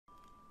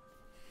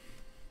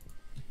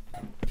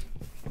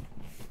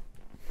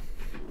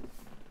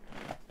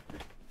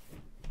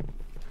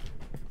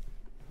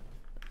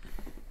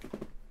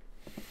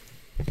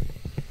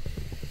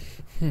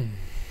Hey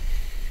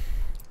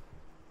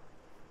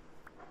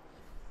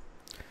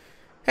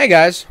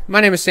guys, my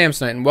name is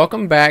Samsonite, and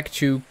welcome back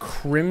to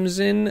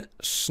Crimson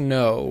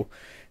Snow.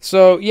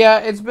 So, yeah,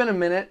 it's been a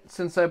minute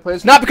since I played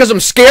this. Not because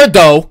I'm scared,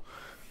 though!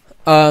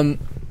 I'm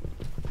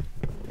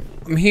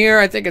here.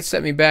 I think it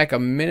set me back a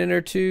minute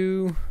or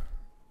two.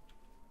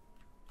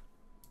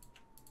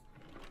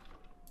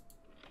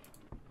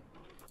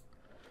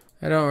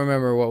 I don't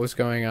remember what was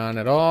going on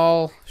at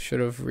all. Should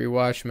have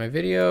rewatched my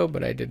video,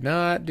 but I did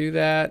not do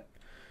that.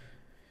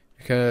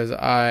 Because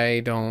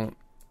I don't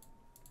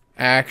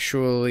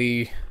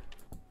actually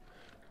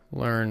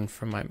learn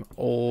from my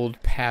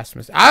old past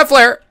mistakes. Ah,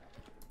 flare!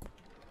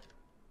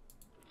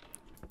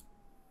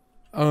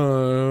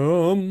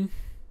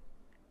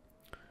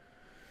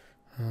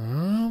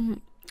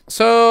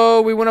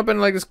 So we went up in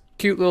like this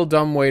cute little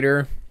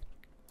dumbwaiter.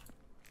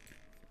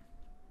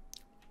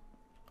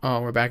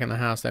 Oh, we're back in the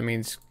house. That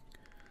means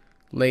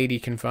lady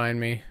can find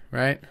me,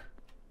 right?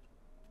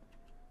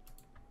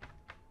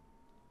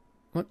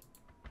 What?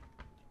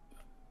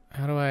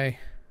 How do I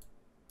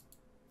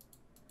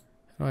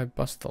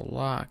bust the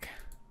lock?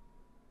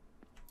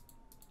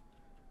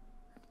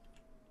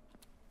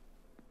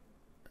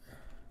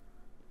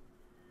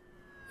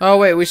 Oh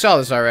wait, we saw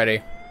this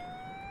already.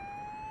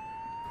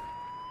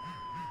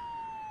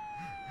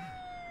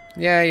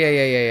 Yeah. Do you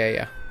hear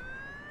that?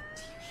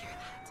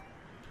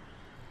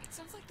 It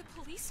sounds like the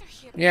police are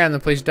here. Yeah, and the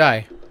police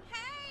die.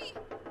 Hey!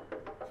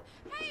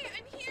 Hey,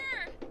 I'm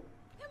here!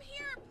 Come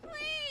here,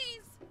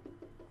 please!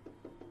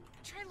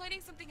 Try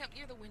lighting something up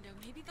near the window.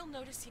 Maybe they'll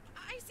notice you.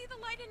 I see the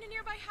light in a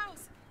nearby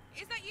house.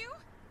 Is that you?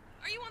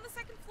 Are you on the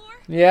second floor?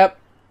 Yep.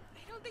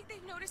 I don't think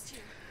they've noticed you.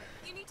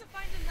 You need to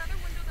find another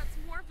window that's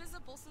more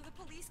visible so the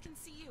police can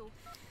see you.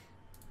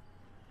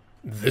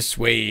 This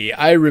way.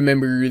 I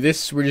remember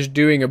this. We're just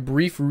doing a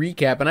brief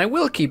recap, and I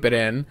will keep it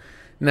in.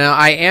 Now,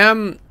 I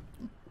am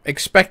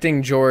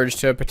expecting George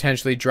to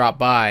potentially drop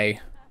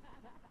by.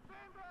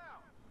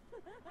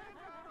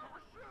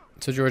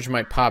 So George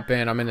might pop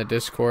in. I'm in the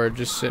Discord,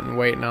 just sitting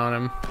waiting on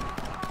him.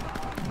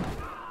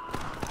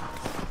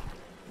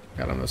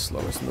 Got him the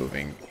slowest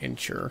moving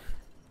incher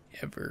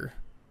ever.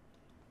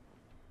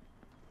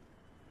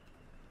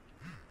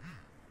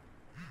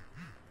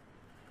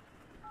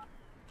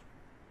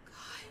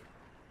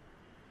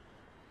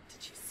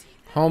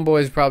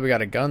 Homeboy's probably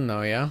got a gun,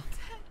 though, yeah?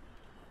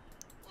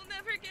 We'll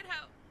never get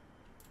out.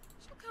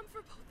 She'll come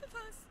for both of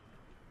us.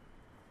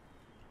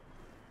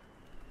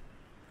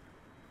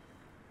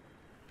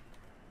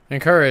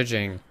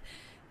 Encouraging.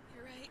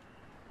 You're right.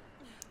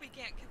 We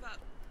can't give up.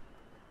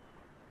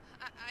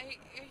 I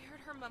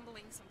heard her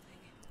mumbling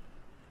something.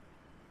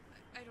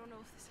 I don't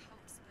know if this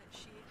helps, but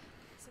she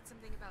said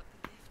something about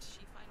the gift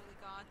she finally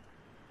got.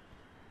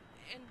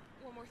 And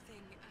one more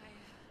thing.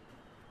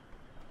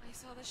 I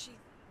saw that she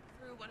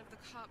threw one of the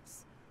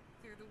cops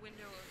through the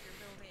window of your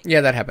building.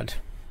 Yeah, that happened.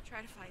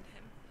 Try to find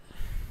him.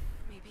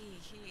 Maybe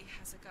he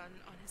has a gun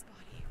on his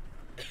body.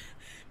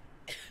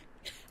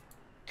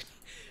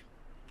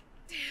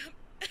 Damn.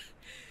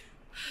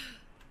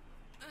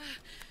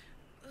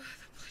 The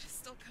blood is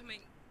still coming.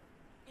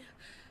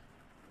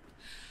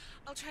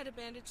 I'll try to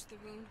bandage the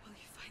wound while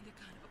you find the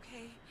gun,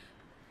 okay?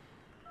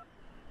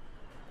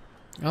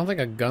 I don't think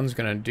a gun's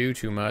gonna do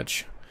too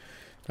much.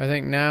 I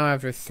think now,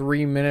 after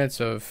 3 minutes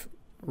of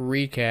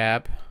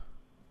recap,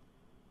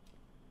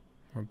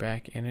 we're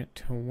back in it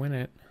to win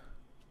it.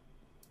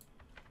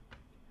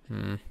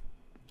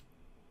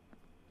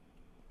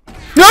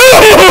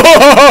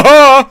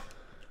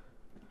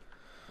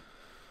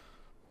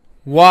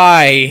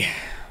 Why?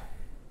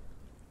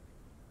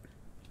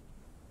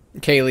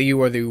 Kaylee,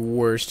 you are the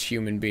worst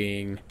human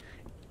being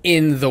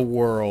in the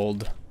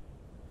world.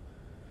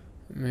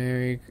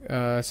 Mary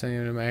sent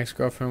you to my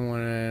ex-girlfriend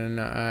when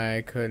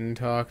I couldn't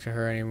talk to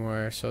her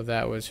anymore, so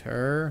that was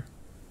her.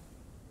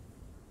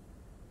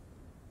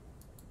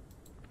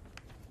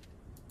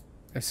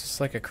 Is this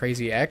like a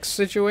crazy ex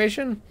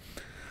situation?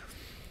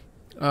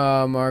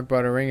 Mark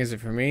bought a ring. Is it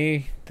for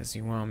me? Does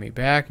he want me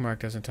back? Mark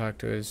doesn't talk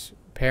to his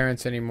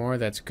parents anymore.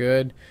 That's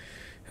good.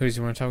 Who does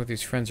he want to talk with?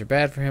 These friends are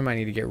bad for him. I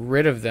need to get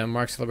rid of them.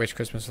 Mark celebrates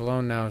Christmas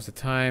alone. Now is the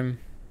time.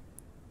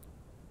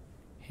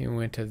 He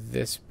went to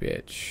this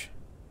bitch.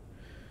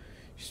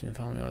 She's been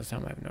following me all this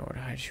time. I have nowhere to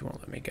hide. She won't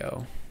let me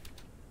go.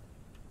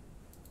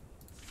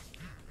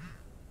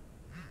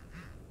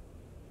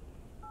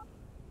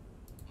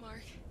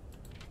 Mark,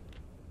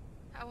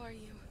 how are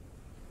you?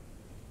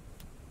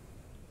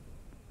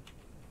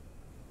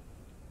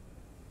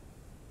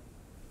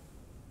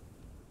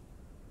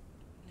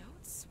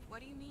 Notes? What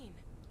do you mean?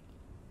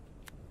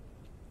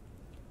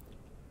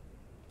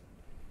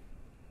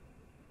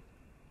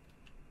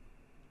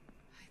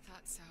 I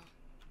thought so.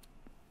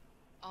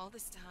 All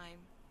this time,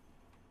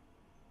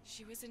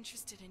 she was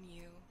interested in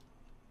you,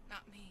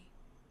 not me.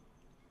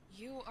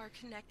 You are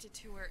connected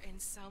to her in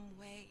some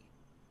way.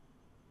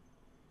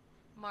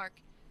 Mark,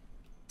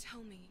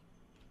 tell me,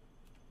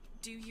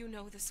 do you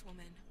know this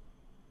woman?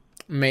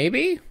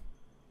 Maybe?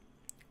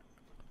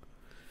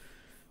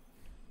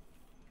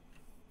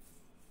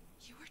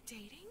 You were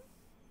dating?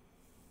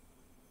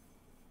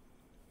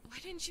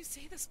 didn't you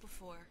say this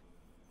before?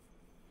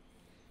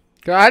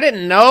 God, I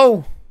didn't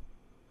know.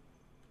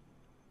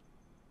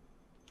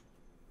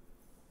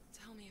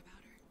 Tell me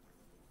about her.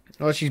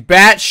 Well, she's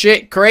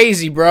batshit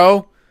crazy,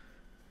 bro.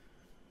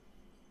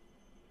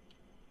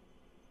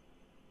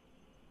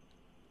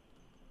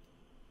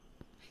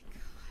 My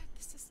God,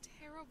 this is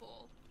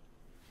terrible.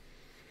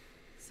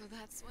 So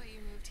that's why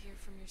you moved here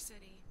from your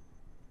city.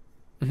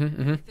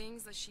 The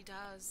things that she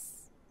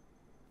does,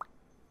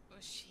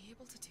 was she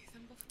able to do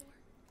them before?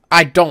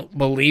 I don't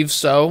believe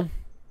so.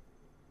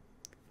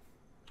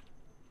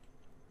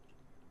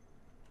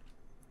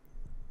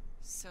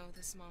 So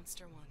this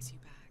monster wants you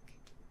back.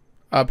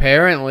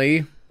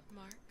 Apparently.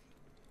 Mark,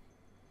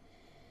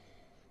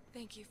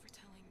 thank you for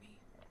telling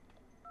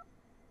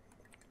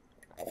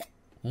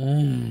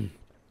me.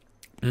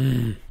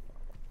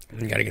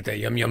 You gotta get that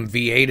yum yum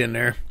V8 in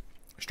there.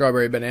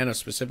 Strawberry banana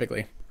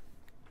specifically.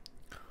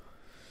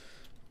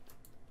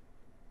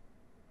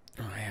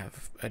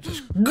 I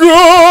just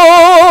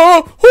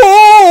go.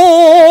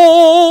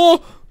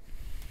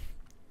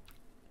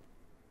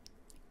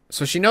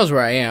 So she knows where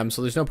I am,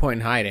 so there's no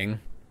point in hiding.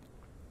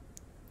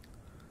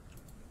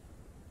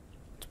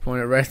 It's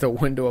pointed right at the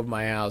window of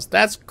my house.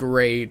 That's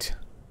great.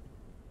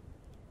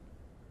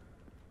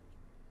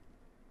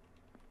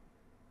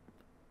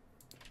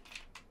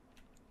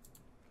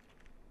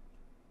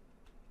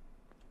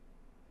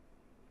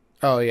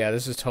 Oh yeah,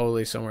 this is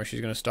totally somewhere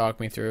she's gonna stalk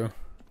me through.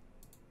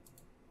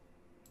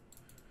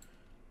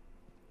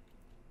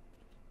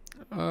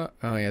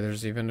 Oh yeah,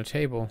 there's even a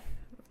table.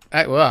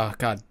 Well,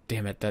 God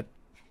damn it, that...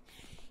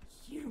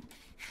 You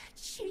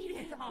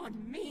cheated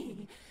on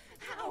me.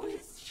 How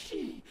is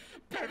she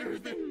better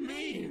than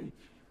me?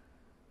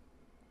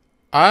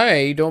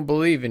 I don't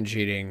believe in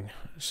cheating,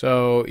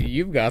 so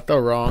you've got the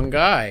wrong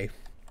guy.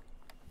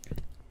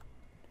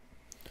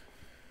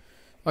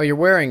 Oh, you're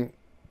wearing...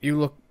 You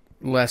look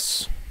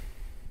less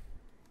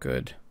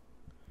good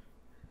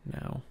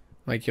now.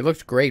 Like, you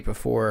looked great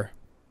before.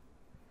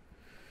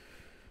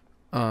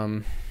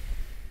 I'm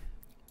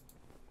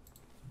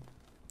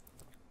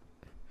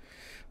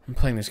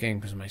playing this game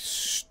because of my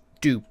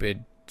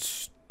stupid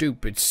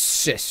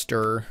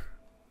sister.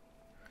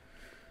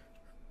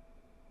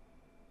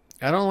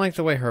 I don't like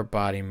the way her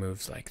body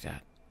moves like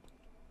that.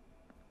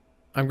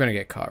 I'm gonna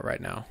get caught right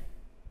now.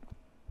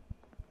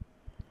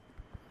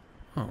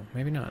 Oh,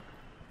 maybe not.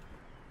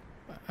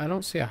 I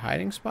don't see a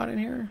hiding spot in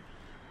here.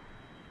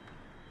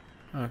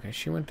 Okay,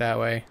 she went that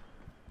way.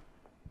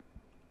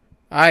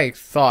 I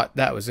thought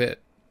that was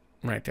it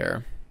right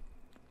there.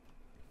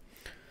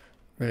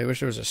 Really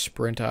wish there was a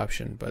sprint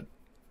option, but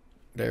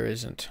there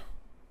isn't.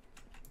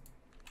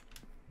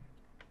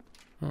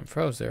 Oh, it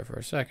froze there for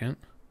a second.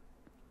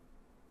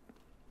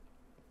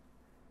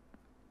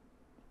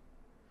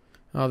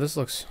 Oh, this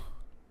looks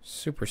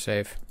super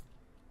safe.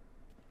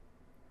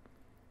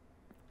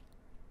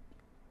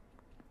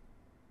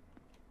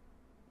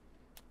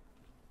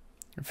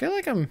 I feel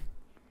like I'm...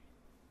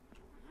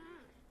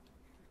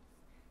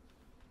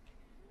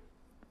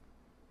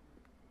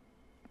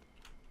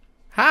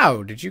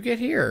 How did you get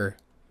here?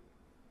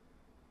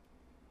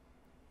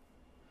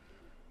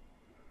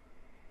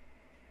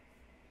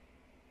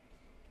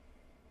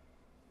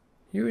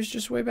 You was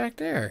just way back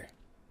there.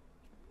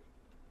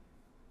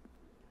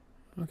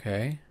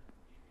 Okay.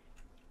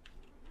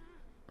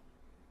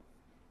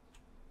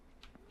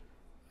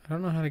 I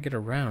don't know how to get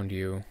around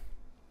you.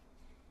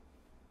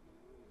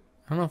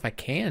 I don't know if I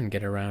can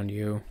get around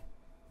you.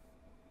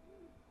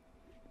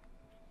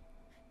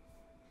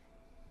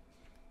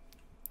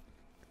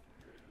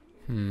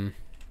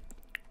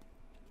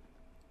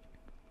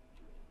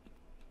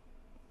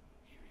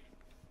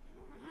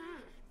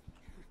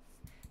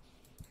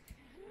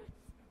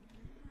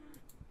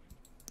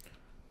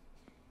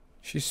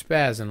 She's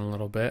spazzing a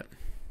little bit.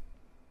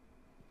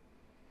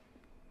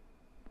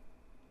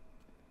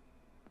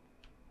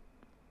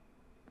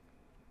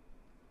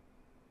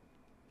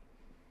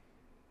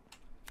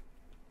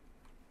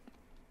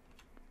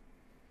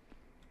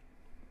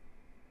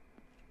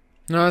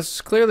 No,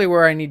 that's clearly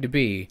where I need to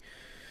be.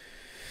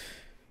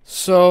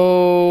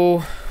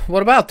 So,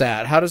 what about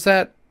that? How does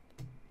that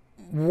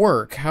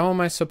work? How am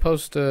I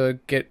supposed to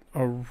get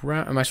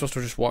around? Am I supposed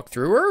to just walk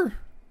through her?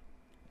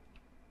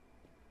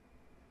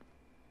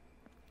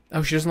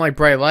 Oh, she doesn't like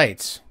bright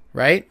lights,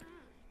 right?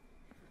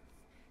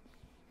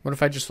 What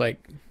if I just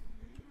like...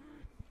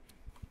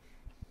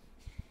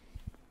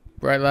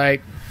 Bright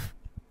light.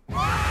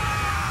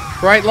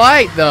 Bright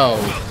light, though!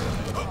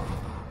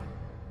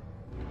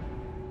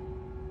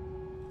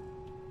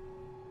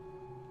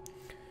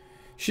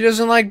 She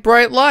doesn't like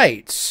bright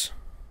lights.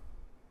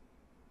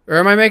 Or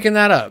am I making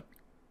that up?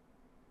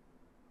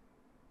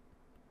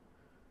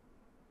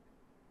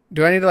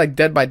 Do I need to, like,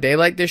 Dead by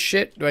Daylight this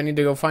shit? Do I need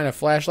to go find a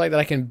flashlight that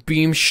I can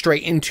beam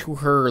straight into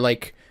her,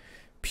 like,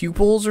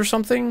 pupils or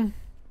something?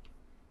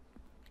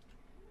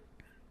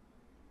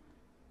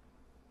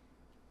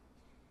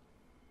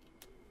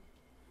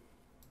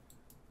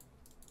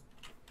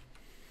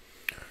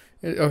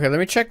 Okay, let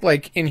me check,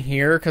 like, in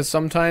here, because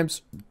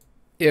sometimes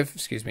if,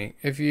 excuse me,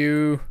 if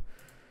you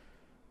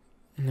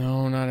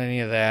not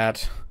any of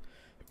that.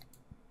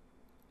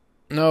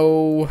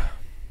 No.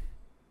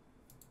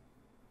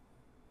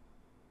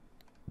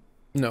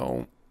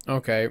 No.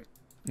 Okay.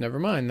 Never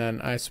mind then,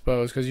 I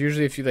suppose. Because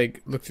usually if you,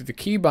 like, look through the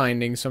key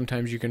binding,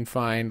 sometimes you can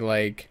find,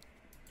 like,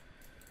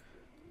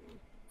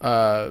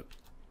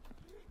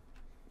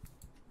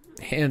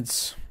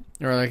 hints.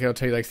 Or, like, it'll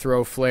tell you, like,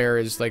 throw flare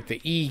is, like, the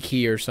E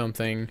key or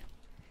something.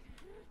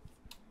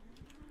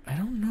 I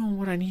don't know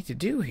what I need to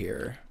do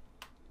here.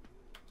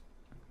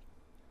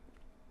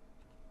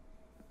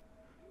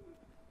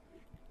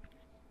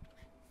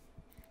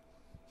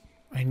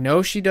 I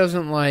know she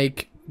doesn't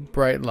like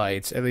bright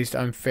lights. At least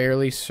I'm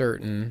fairly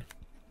certain.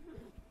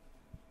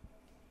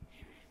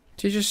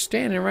 She's just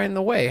standing right in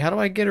the way. How do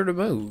I get her to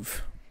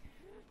move?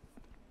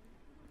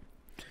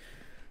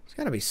 There's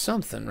gotta be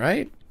something,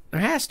 right?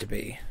 There has to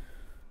be.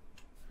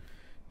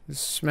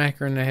 Just smack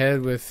her in the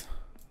head with...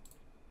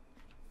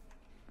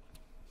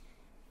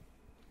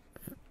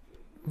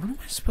 What am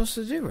I supposed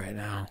to do right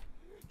now?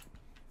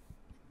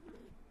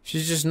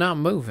 She's just not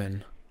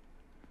moving.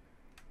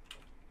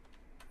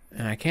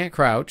 And I can't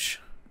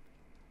crouch.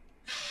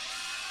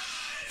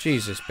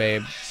 Jesus,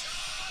 babe.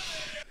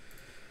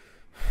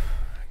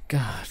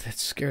 God, that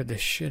scared the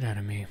shit out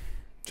of me.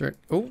 Is there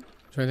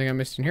anything I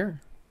missed in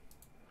here?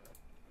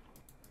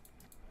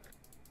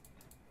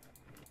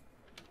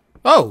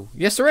 Oh,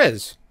 yes there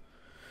is.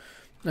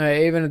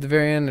 Even at the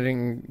very end, I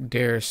didn't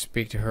dare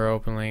speak to her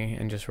openly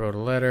and just wrote a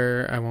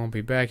letter. I won't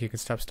be back. You can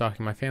stop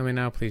stalking my family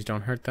now. Please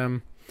don't hurt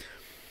them.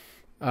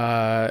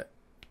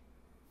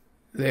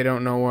 They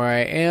don't know where I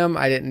am.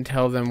 I didn't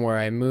tell them where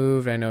I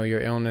moved. I know your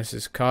illness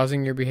is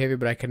causing your behavior,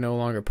 but I can no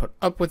longer put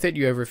up with it.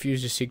 You have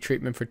refused to seek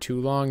treatment for too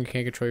long. You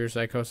can't control your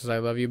psychosis. I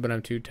love you, but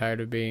I'm too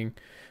tired of being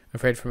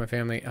afraid for my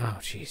family. Oh,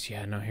 jeez.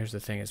 Yeah, no, here's the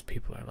thing is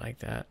people are like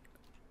that.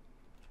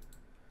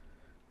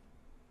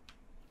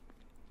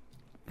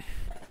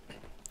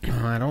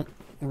 I don't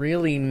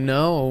really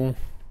know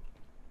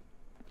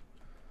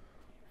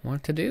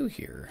what to do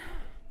here.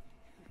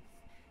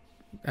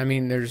 I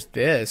mean, there's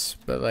this,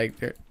 but like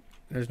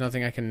there's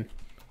nothing I can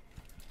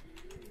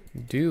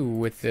do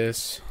with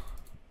this.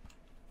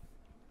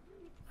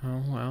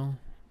 Oh, well.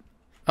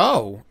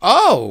 Oh!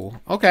 Oh!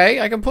 Okay,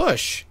 I can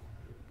push.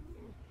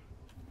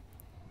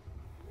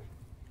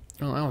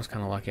 Oh, that was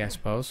kind of lucky, I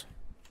suppose.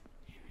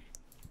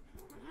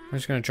 I'm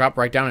just going to drop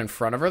right down in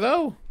front of her,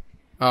 though?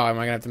 Oh, am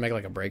I going to have to make,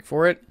 like, a break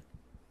for it?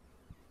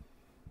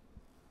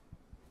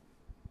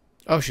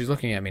 Oh, she's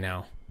looking at me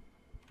now.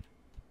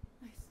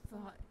 I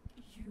thought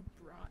you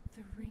brought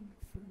the ring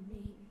for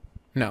me.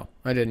 No,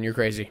 I didn't. You're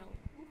crazy. Don't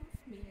love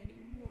me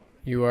anymore.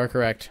 You are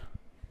correct.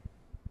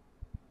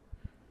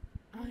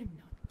 I'm not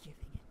giving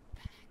it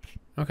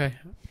back. Okay.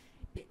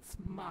 It's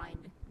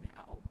mine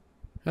now.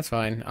 That's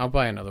fine. I'll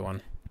buy another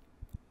one.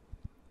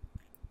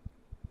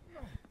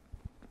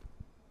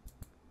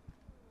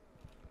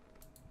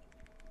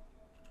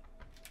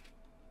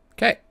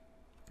 Okay.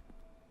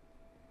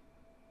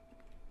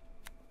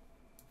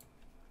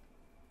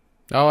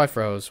 Oh, I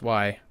froze.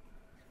 Why?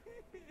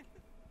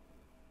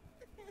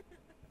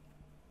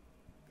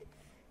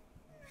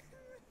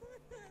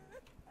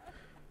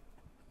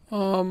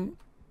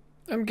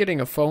 I'm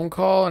getting a phone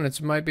call, and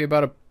it might be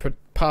about a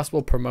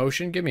possible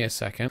promotion. Give me a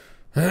second.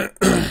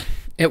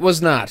 It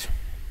was not.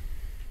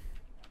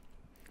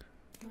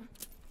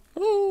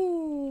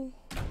 Ooh.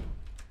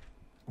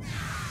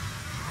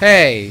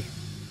 Hey,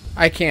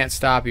 I can't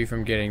stop you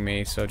from getting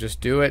me, so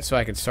just do it so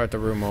I can start the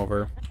room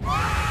over.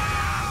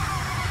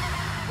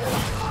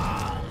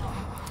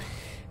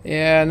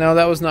 Yeah, no,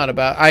 that was not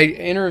about... I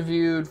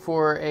interviewed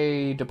for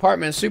a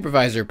department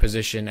supervisor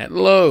position at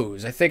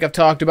Lowe's. I think I've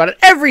talked about it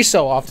every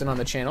so often on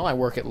the channel. I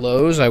work at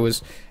Lowe's. I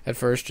was at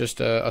first just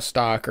a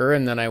stalker,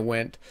 and then I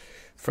went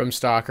from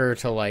stalker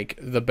to, like,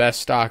 the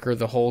best stalker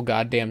the whole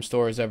goddamn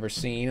store has ever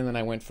seen. And then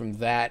I went from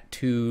that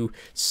to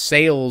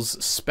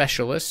sales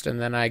specialist, and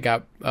then I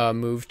got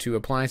moved to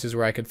appliances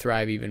where I could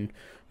thrive even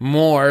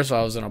more. So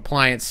I was an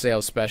appliance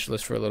sales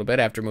specialist for a little bit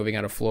after moving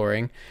out of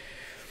flooring.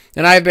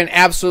 And I've been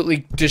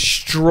absolutely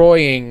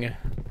destroying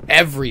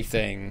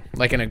everything,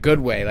 like in a good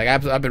way. Like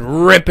I've been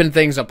ripping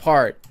things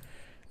apart.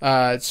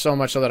 So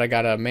much so that I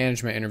got a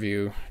management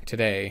interview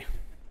today.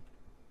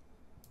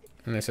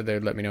 And they said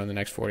they'd let me know in the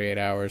next 48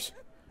 hours.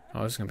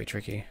 Oh, this is going to be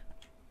tricky.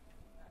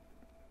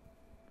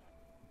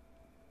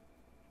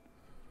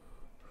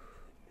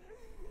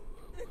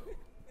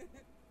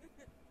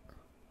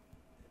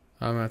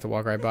 I'm going to have to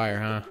walk right by her,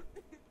 huh?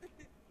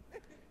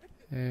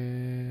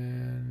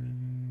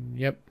 And...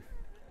 Yep.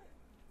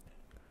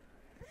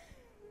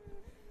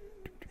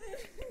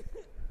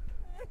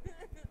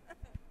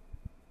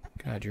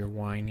 God, you're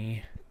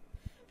whiny.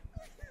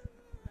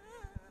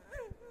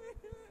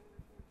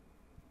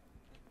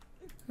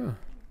 Huh.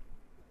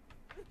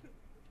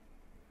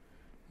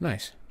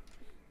 Nice.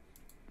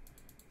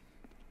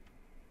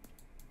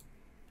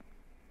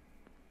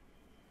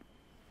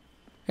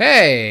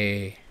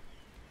 Hey!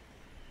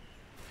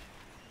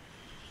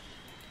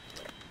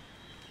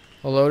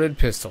 A loaded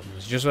pistol.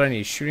 It's just what I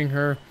need. Shooting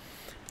her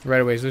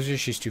right away is losers.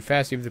 She's too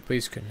fast. Even if the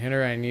police couldn't hit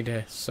her, I need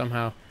to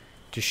somehow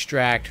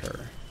distract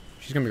her.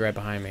 She's gonna be right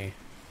behind me.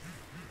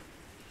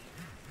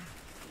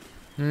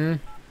 Hmm?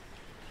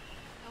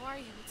 How are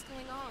you? What's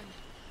going on?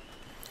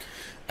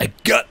 I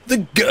got the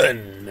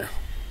gun!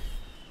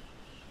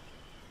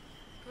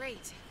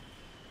 Great.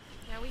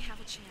 Now we have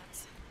a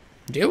chance.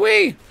 Do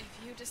we? If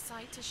you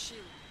decide to shoot,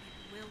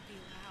 it will be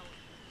loud.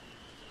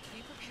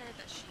 Be prepared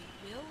that she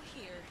will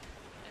hear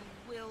and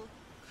will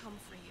come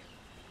for you.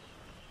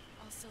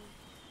 Also,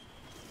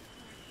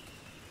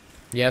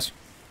 Yes.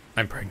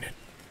 I'm pregnant.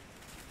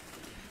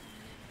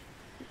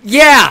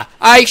 Yeah!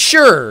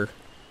 Sure! can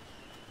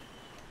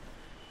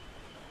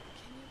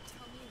you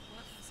tell me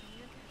what was in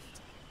your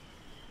gift?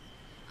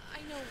 I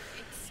know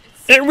it's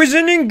It was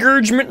an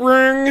engagement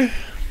ring! I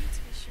need to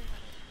be sure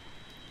that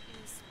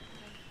it is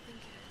what I think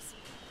it is.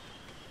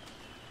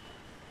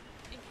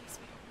 In case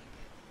we don't make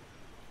it.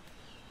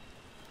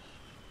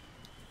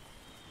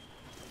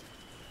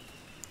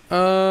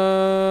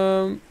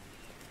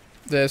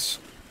 This.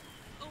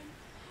 Oh,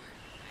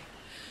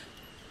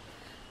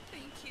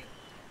 thank you.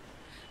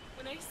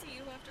 When I see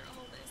you after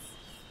all this,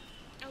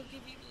 I'll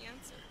give you the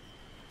answer.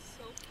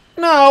 So,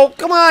 No,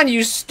 come on,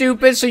 you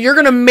stupid. So you're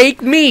gonna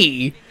make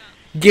me giving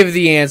up. give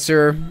the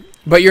answer,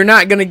 but you're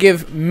not gonna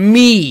give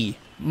me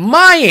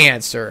my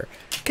answer.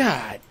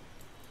 God.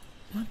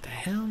 What the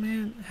hell,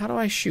 man? How do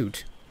I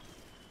shoot?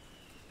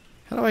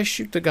 How do I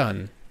shoot the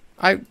gun?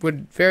 I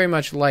would very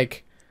much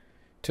like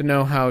to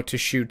know how to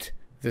shoot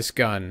this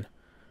gun.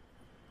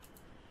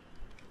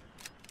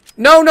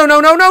 No, no, no,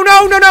 no, no,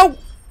 no, no, no!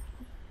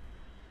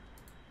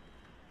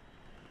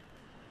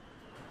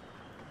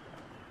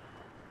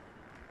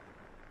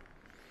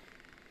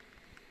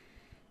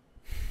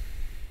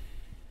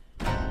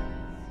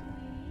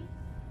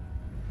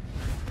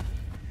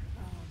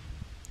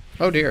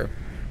 Oh dear.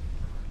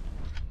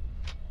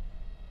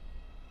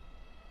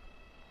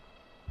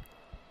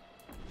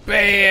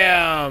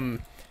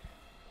 Bam!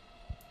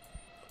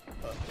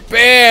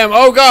 Bam!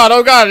 Oh god,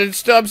 oh god, it's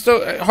still, I'm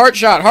still, heart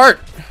shot, heart!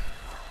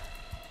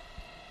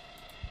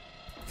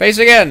 Face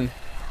again!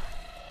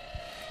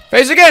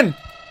 Face again!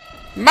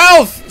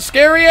 Mouth!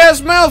 Scary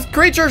ass mouth!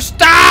 Creature,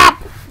 stop!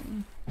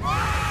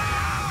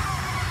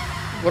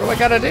 What do I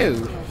gotta do?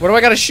 What do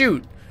I gotta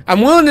shoot?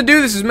 I'm willing to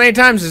do this as many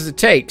times as it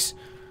takes.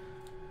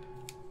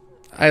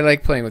 I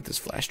like playing with this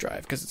flash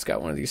drive because it's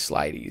got one of these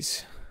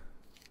slideys.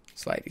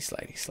 Slidey,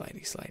 slidey,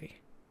 slidey, slidey.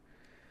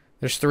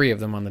 There's 3 of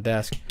them on the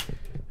desk.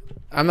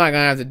 I'm not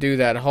gonna have to do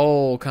that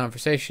whole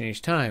conversation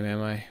each time,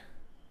 am I?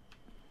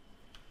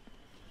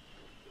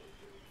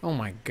 Oh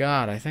my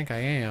god, I think I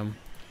am.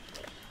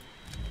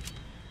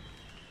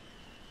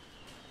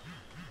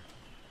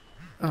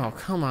 Oh,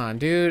 come on,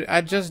 dude.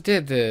 I just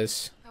did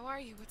this. How are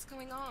you? What's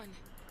going on?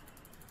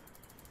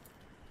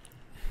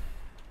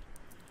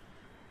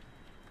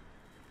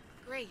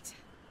 Great.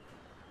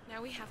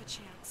 Now we have a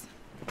chance.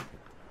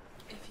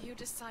 If you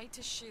decide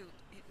to shoot,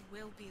 it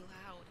will be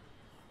loud.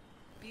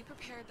 Be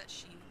prepared that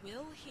she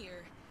will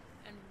hear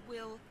and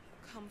will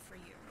come for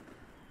you.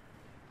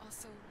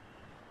 Also,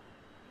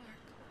 Mark,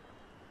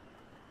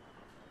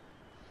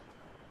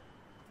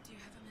 do you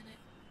have a minute?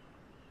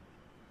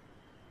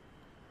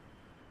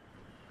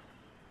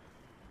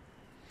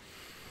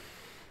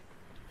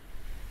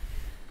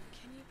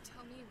 Can you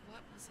tell me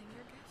what was in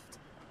your gift?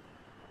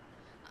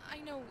 I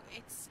know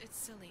it's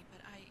silly,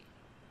 but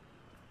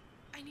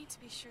I need to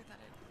be sure that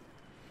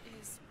it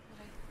is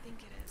what I think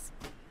it is.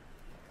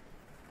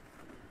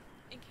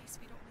 In case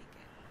we don't make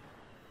it.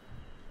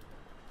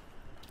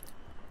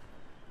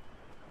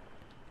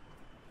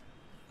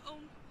 Oh,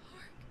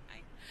 Mark,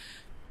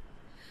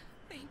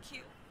 thank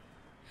you.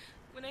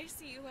 When I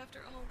see you after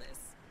all this,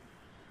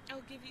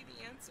 I'll give you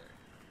the answer.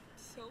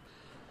 So,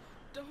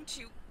 don't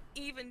you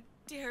even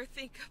dare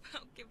think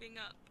about giving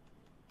up.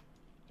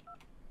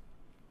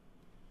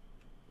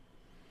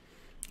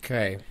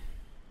 Okay.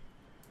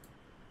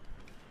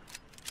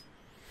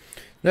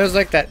 There's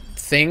like that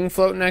thing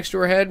floating next to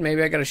her head.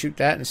 Maybe I gotta shoot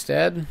that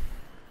instead.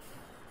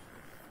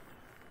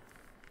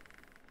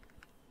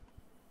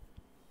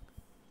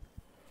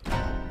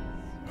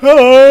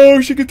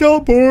 Oh, she can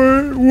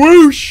teleport.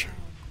 Whoosh!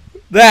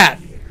 That.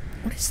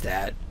 What is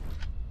that?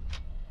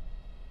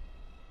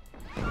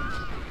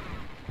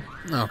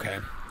 Okay,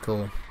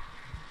 cool.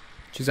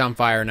 She's on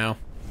fire now.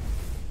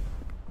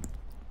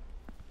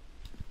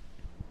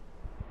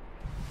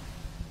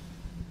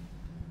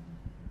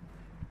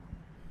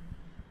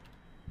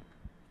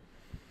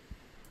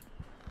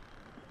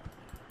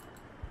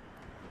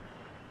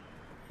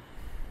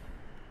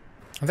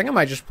 I think I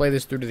might just play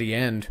this through to the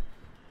end.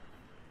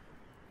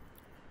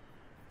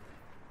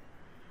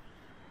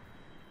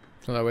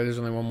 So that way there's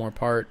only one more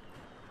part.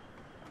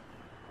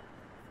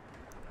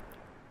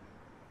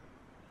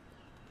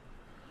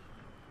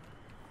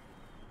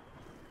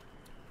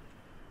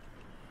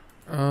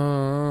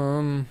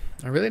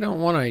 I really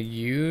don't want to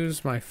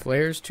use my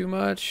flares too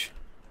much.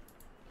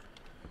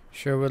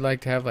 Sure would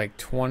like to have like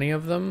 20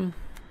 of them.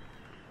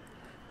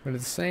 But at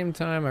the same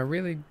time, I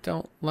really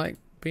don't like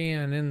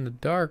being in the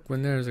dark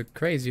when there's a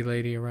crazy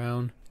lady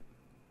around.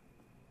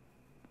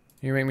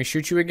 You make me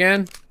shoot you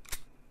again?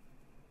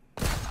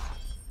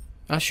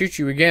 I'll shoot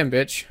you again,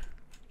 bitch.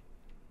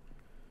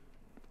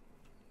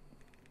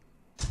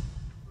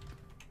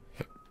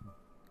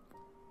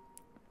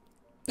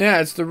 Yeah,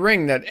 it's the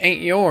ring that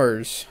ain't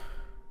yours.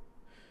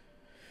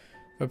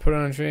 If I put it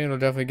on a tree, it'll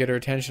definitely get her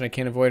attention. I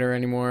can't avoid her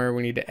anymore.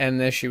 We need to end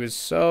this. She was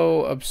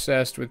so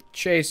obsessed with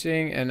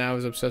chasing, and I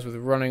was obsessed with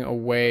running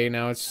away.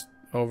 Now it's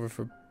over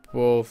for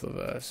both of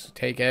us.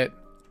 Take it.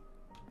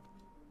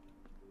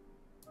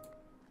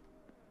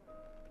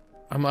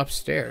 I'm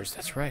upstairs.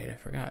 That's right. I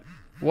forgot.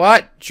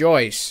 What?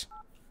 Joyce.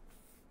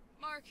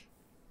 Mark,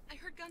 I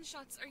heard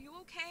gunshots. Are you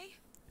okay?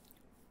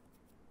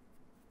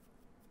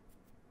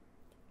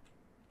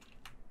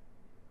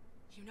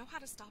 You know how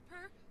to stop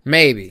her?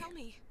 Maybe. Tell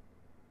me.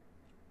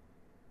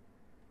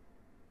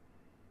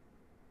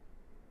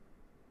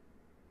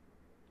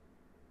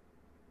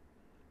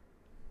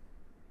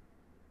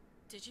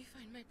 Did you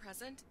find my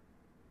present?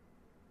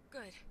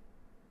 Good.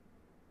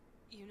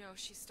 You know,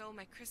 she stole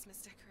my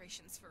Christmas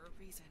decorations for a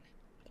reason.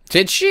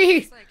 Did she?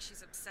 Looks like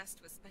she's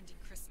obsessed with spending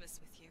Christmas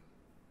with you.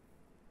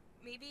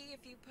 Maybe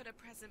if you put a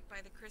present by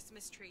the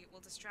Christmas tree, it will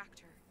distract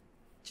her.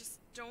 Just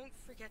don't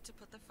forget to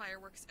put the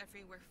fireworks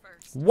everywhere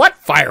first. What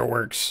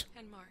fireworks?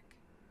 And Mark.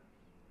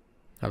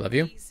 I love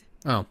you. Please,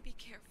 Oh. be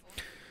careful.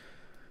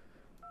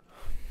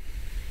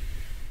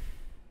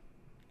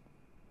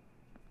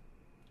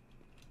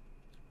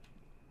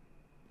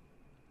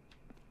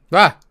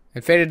 Ah!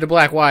 It faded to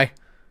black. Why?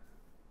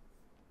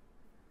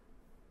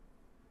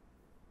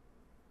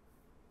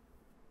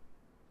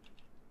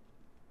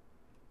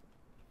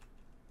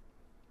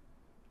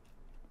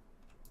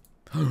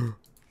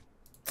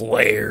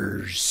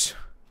 Flares.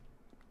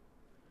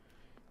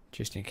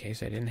 Just in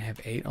case I didn't have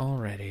 8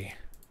 already.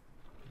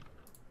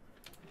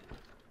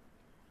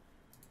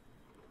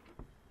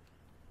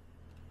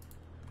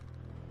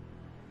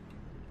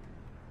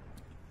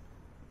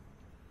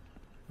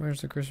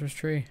 Where's the Christmas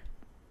tree?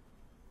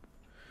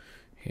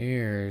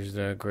 Here's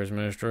the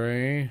Christmas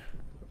tree.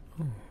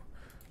 Ooh,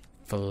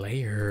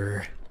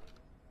 flare.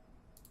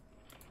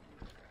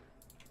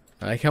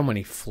 I like how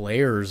many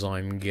flares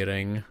I'm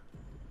getting.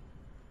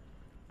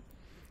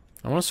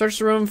 I want to search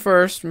the room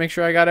first, make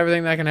sure I got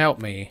everything that can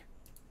help me.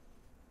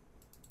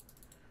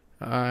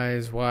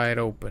 Eyes wide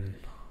open.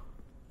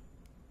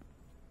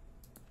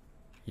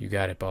 You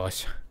got it,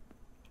 boss.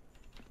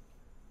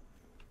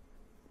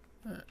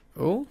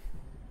 Oh?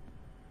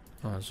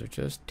 Oh, those are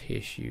just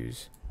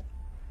tissues.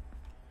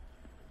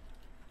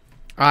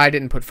 I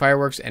didn't put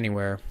fireworks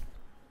anywhere.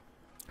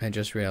 I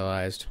just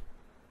realized.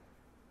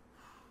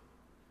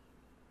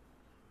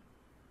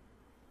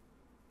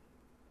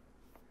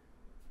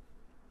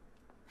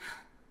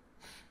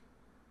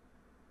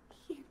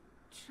 You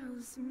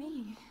chose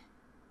me.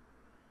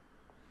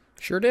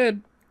 Sure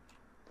did.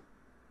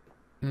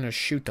 I'm gonna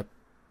shoot the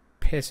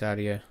piss out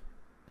of you.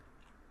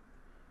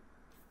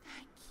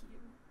 Thank you.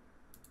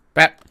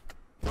 Bat.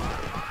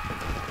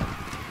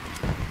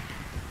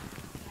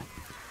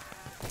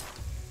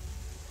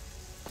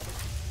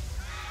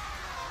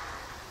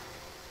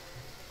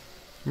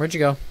 Where'd you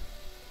go?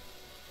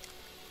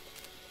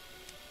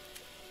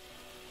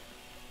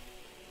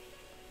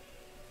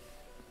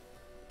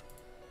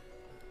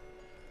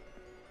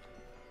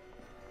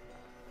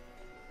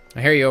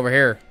 I hear you over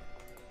here.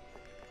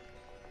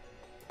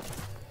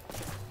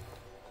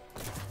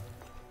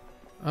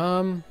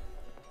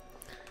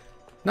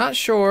 Not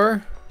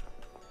sure.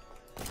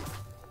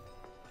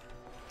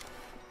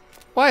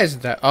 Why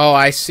isn't that? Oh,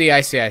 I see.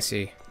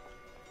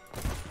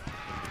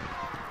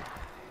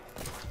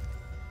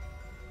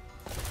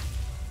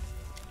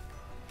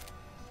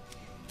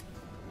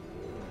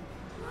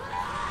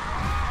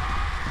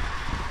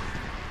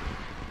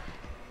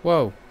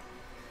 Whoa.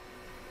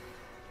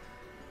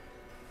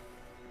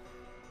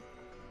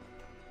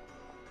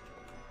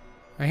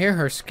 I hear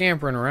her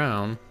scampering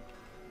around.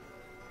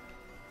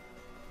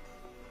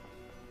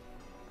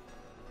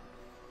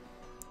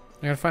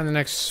 I gotta find the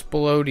next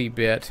splody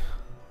bit.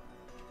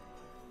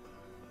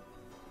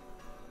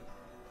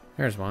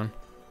 There's one.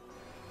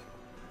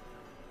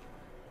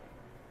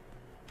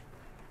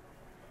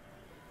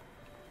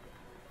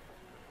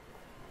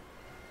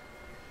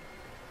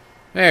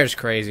 There's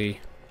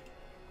crazy.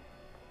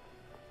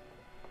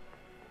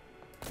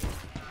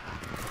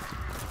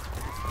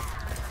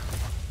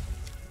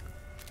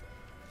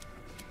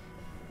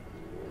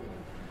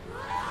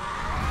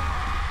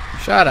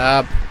 Shut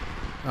up.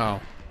 Oh.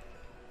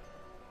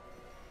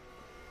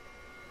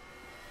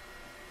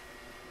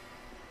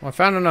 Well, I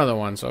found another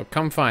one, so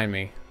come find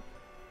me.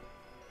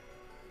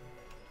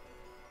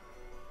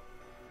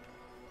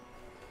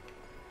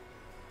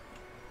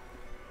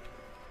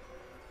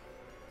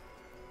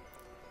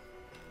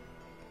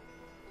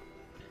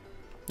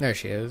 There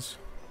she is.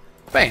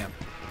 Bam.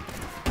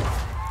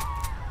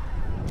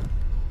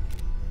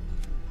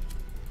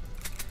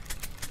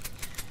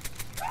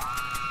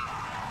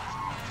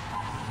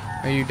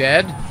 Are you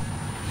dead?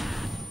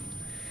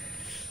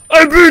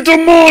 I beat the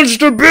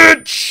monster,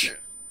 bitch!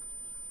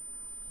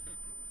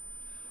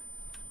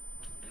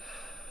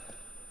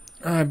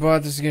 I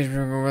bought this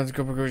engagement. Let's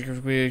go.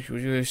 Would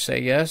you say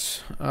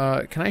yes?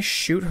 Can I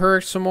shoot her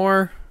some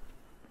more?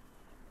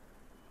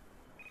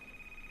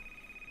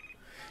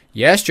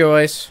 Yes,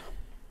 Joyce.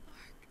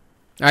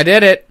 I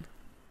did it. It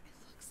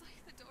looks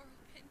like the door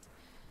opened.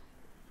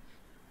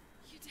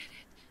 You did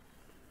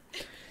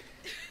it.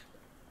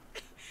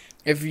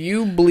 If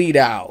you bleed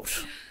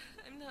out.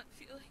 I'm not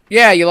feeling.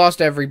 Yeah, you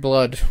lost every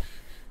blood.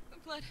 The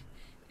blood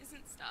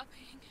isn't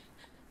stopping.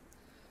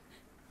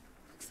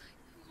 Looks like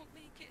I won't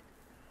make it.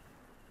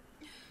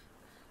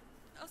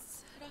 I'll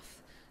set off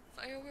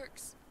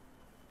fireworks.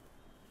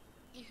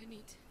 You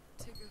need to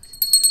go to the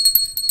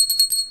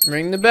front.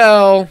 Ring the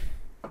bell.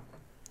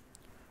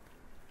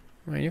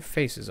 Man, your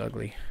face is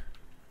ugly.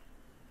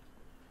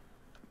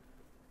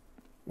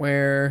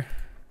 Where?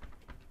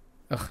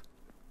 Ugh.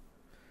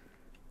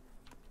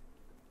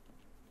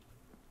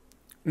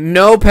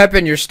 No pep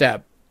in your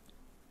step.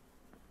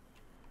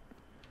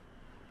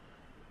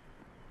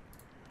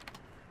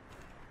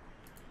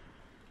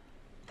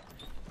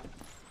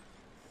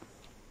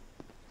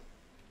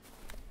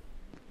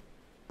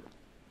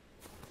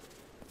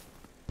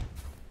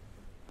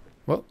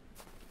 What?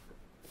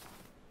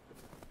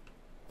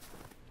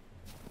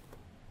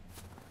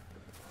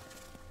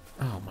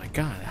 Oh my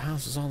god, the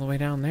house is all the way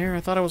down there?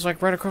 I thought it was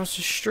like right across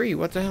the street.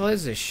 What the hell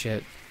is this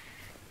shit?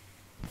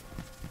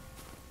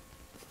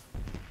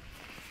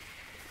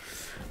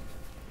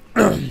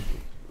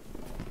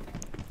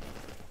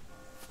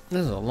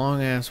 This is a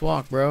long ass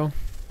walk, bro.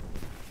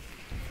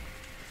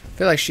 I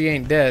feel like she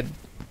ain't dead.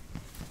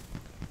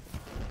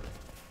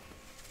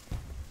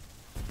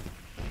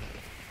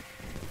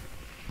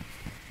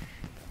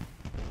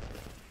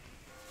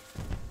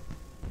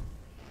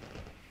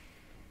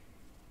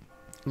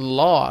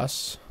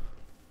 Loss?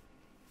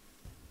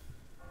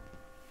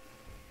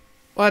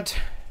 What?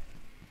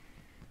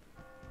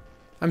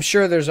 I'm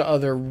sure there's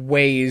other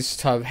ways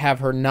to have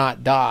her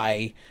not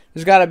die.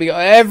 There's gotta be...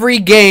 Every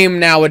game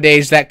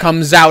nowadays that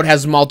comes out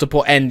has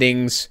multiple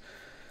endings.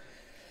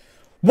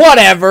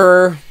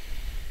 Whatever.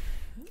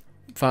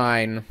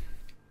 Fine.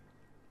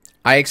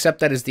 I accept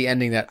that as the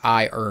ending that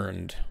I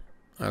earned.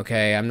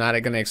 Okay, I'm not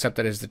gonna accept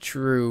that as the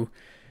true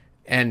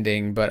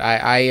ending, but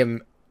I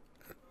am...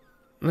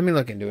 Let me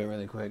look into it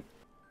really quick.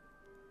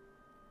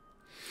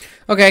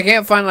 Okay, I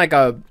can't find like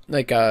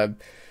a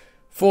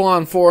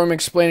full-on forum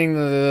explaining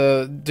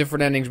the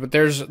different endings, but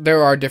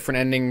there are different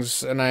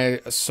endings, and I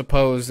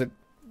suppose it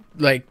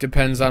like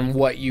depends on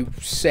what you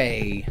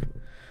say.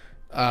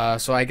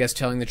 So I guess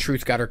telling the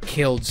truth got her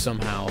killed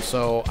somehow.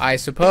 So I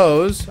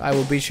suppose I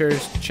will be sure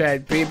to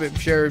chat. Be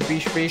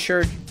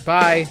sure.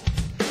 Bye.